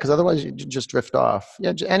 Yeah, because otherwise you just drift off.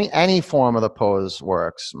 Yeah, any form of the pose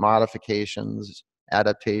works. Modifications,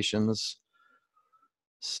 adaptations.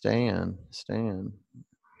 Stay in.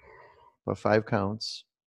 For 5 counts.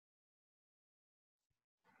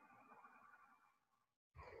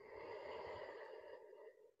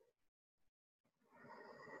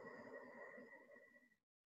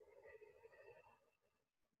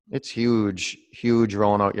 It's huge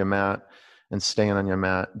rolling out your mat and staying on your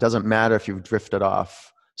mat. Doesn't matter if you've drifted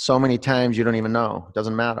off. So many times you don't even know.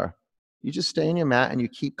 Doesn't matter. You just stay in your mat and you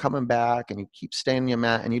keep coming back and you keep staying in your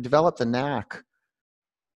mat and you develop the knack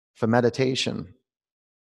for meditation.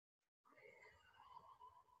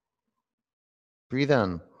 Breathe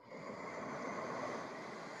in.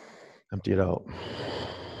 Empty it out.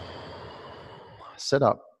 Sit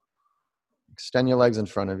up. Extend your legs in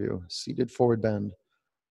front of you. Seated forward bend.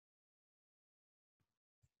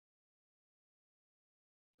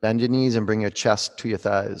 Bend your knees and bring your chest to your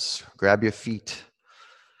thighs. Grab your feet.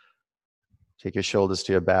 Take your shoulders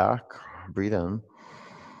to your back. Breathe in.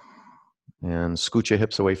 And scoot your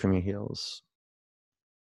hips away from your heels.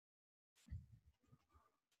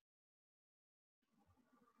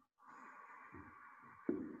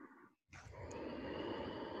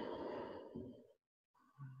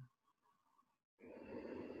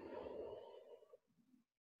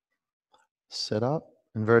 Sit up,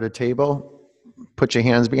 inverted table. Put your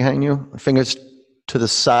hands behind you, fingers to the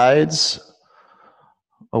sides,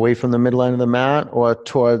 away from the midline of the mat or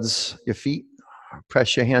towards your feet.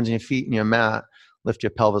 Press your hands on your feet and your mat. Lift your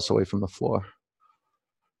pelvis away from the floor.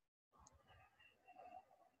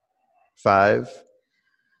 5,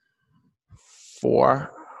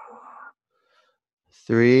 4,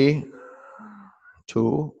 3,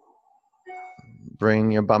 2.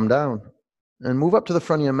 Bring your bum down and move up to the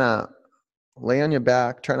front of your mat. Lay on your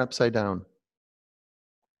back, turn upside down.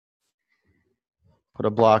 Put a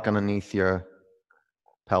block underneath your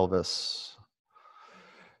pelvis.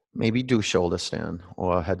 Maybe do shoulder stand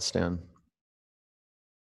or headstand.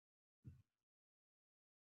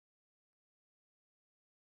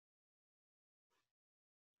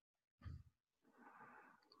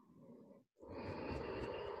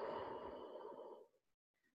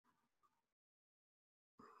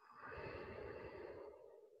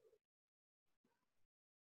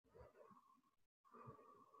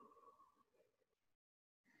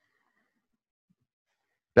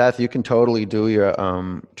 Beth, you can totally do your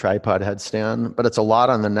tripod headstand, but it's a lot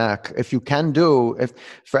on the neck. If you can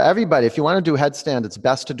for everybody, if you want to do headstand, it's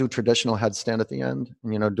best to do traditional headstand at the end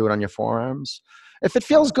and, do it on your forearms. If it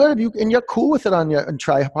feels good and you're cool with it on your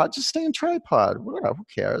tripod, just stay in tripod. Whatever, who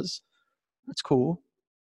cares? That's cool.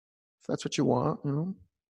 If that's what you want,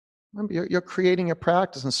 Remember, you're creating your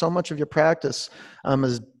practice, and so much of your practice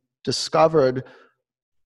is discovered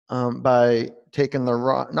by taking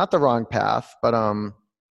not the wrong path, but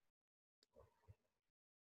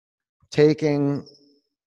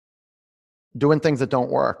doing things that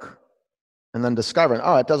don't work. and then discovering,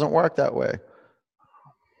 oh, it doesn't work that way.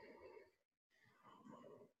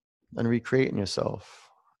 And recreating yourself.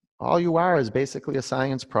 All you are is basically a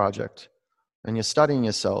science project, and you're studying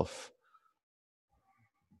yourself.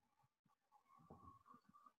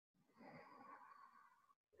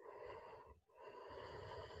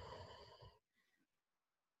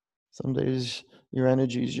 Some days your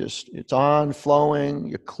energy is just, it's on, flowing,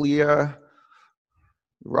 you're clear,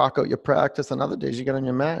 you rock out your practice. And other days you get on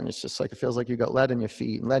your mat and it's just like, it feels like you got lead in your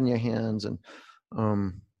feet and lead in your hands. And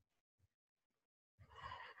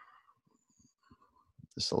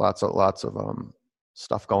just lots of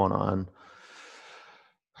stuff going on.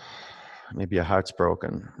 Maybe your heart's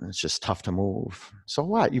broken and it's just tough to move. So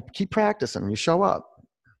what? You keep practicing, you show up.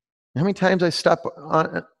 How many times I step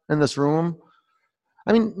in this room?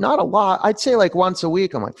 I mean, not a lot. I'd say like once a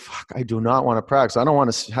week. I'm like, fuck, I do not want to practice. I don't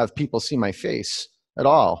want to have people see my face at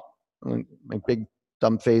all. I mean, my big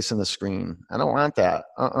dumb face in the screen. I don't want that.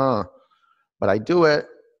 But I do it,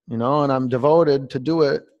 and I'm devoted to do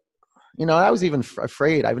it. I was even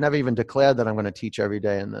afraid. I've never even declared that I'm going to teach every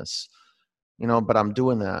day in this, but I'm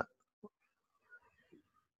doing that.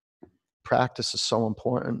 Practice is so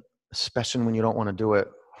important, especially when you don't want to do it.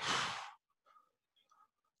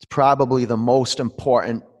 It's probably the most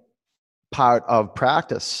important part of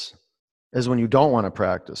practice is when you don't want to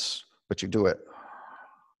practice, but you do it.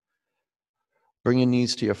 Bring your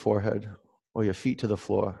knees to your forehead or your feet to the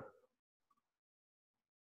floor.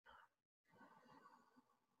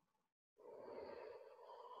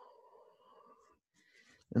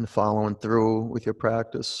 And following through with your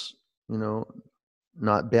practice,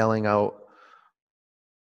 not bailing out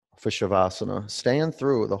for Shavasana, staying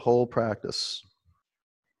through the whole practice.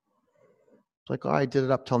 It's like, oh, I did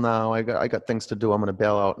it up till now. I got things to do. I'm going to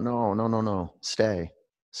bail out. No. Stay.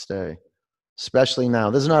 Especially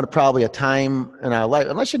now. There's not probably a time in our life,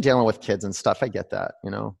 unless you're dealing with kids and stuff. I get that,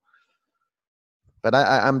 But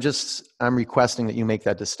I'm requesting that you make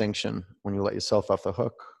that distinction when you let yourself off the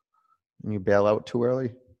hook and you bail out too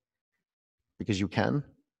early, because you can,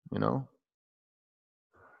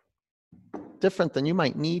 different than you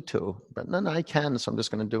might need to, but no, I can, so I'm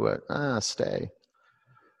just going to do it. Stay.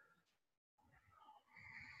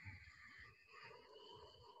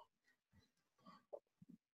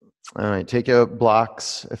 All right, take your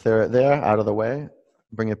blocks, if they're there, out of the way.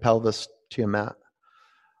 Bring your pelvis to your mat.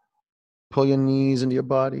 Pull your knees into your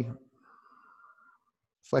body.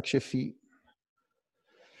 Flex your feet.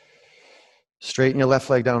 Straighten your left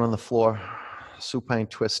leg down on the floor. Supine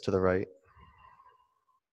twist to the right.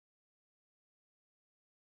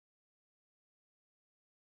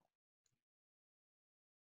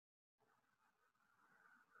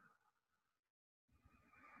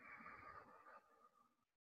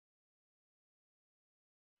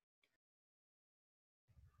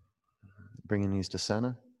 Bring your knees to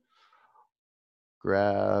center.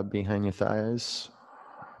 Grab behind your thighs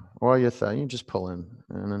or your thigh. You just pull in.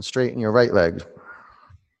 And then straighten your right leg.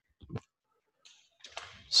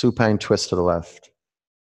 Supine twist to the left.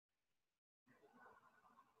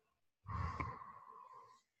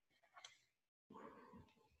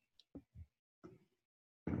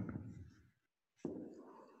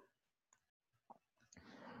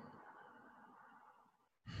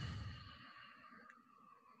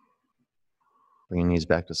 Bring your knees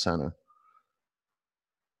back to center.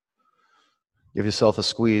 Give yourself a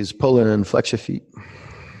squeeze. Pull in, flex your feet.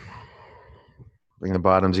 Bring the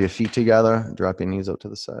bottoms of your feet together. Drop your knees out to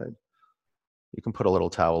the side. You can put a little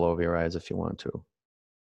towel over your eyes if you want to.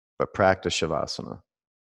 But practice Shavasana.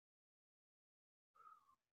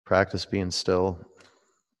 Practice being still.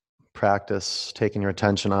 Practice taking your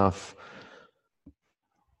attention off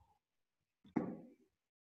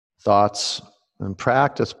thoughts, and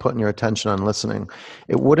practice putting your attention on listening.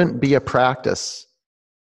 It wouldn't be a practice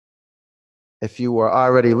if you were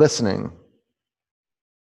already listening.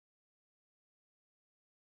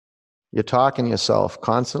 You're talking to yourself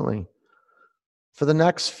constantly. For the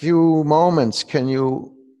next few moments, can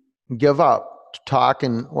you give up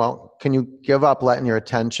talking? Well, can you give up letting your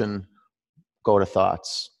attention go to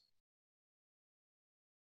thoughts?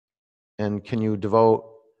 And can you devote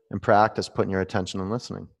and practice putting your attention on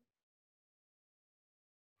listening?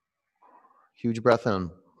 Huge breath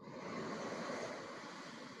in.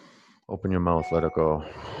 Open your mouth, let it go.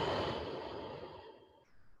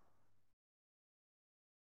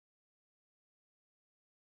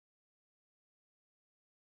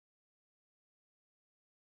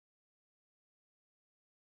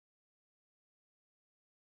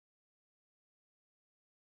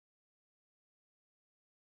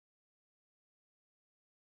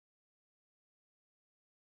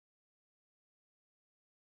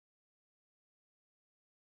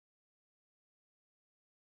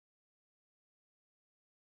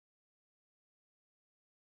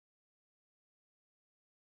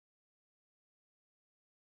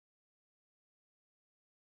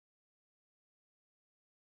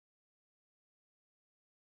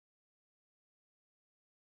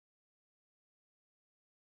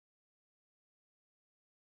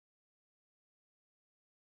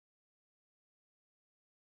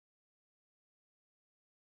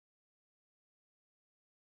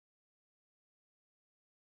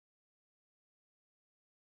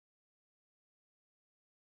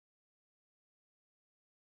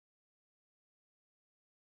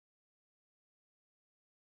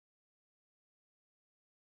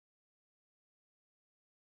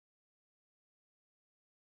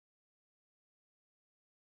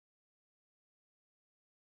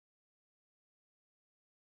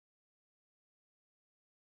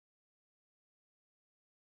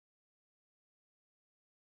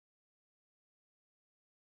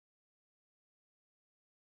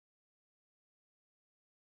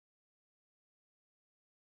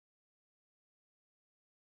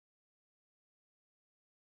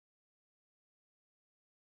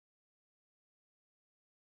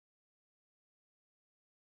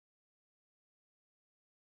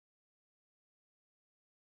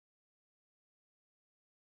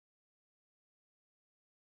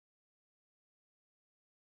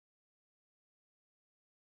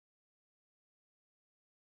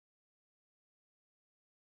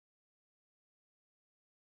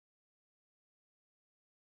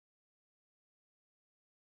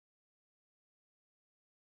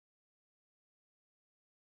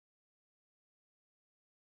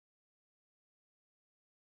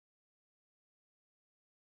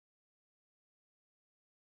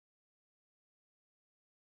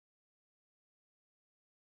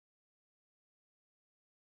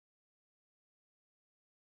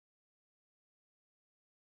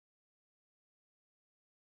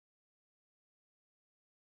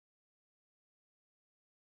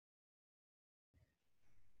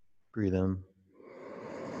 Breathe in.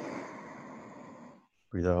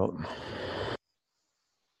 Breathe out.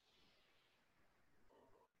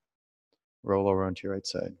 Roll over onto your right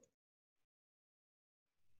side.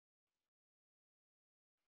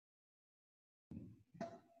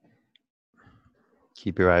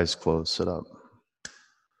 Keep your eyes closed. Sit up.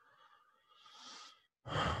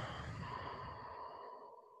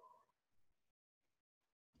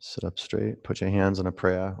 Sit up straight. Put your hands in a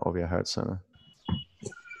prayer over your heart center.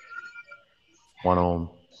 One Om.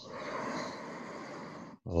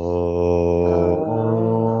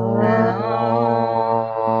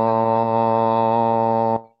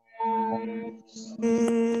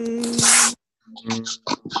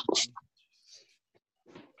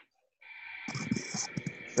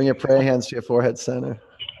 Bring your prayer hands to your forehead center.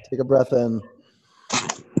 Take a breath in.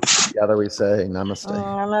 Together we say namaste.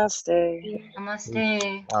 Namaste.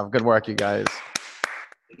 Namaste. Good work, you guys.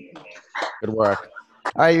 Good work.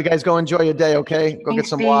 All right, you guys go enjoy your day, okay? Go get Thanks,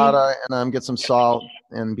 some Steve. water and get some salt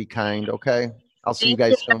and be kind, okay? I'll see you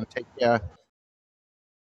guys soon. Take care.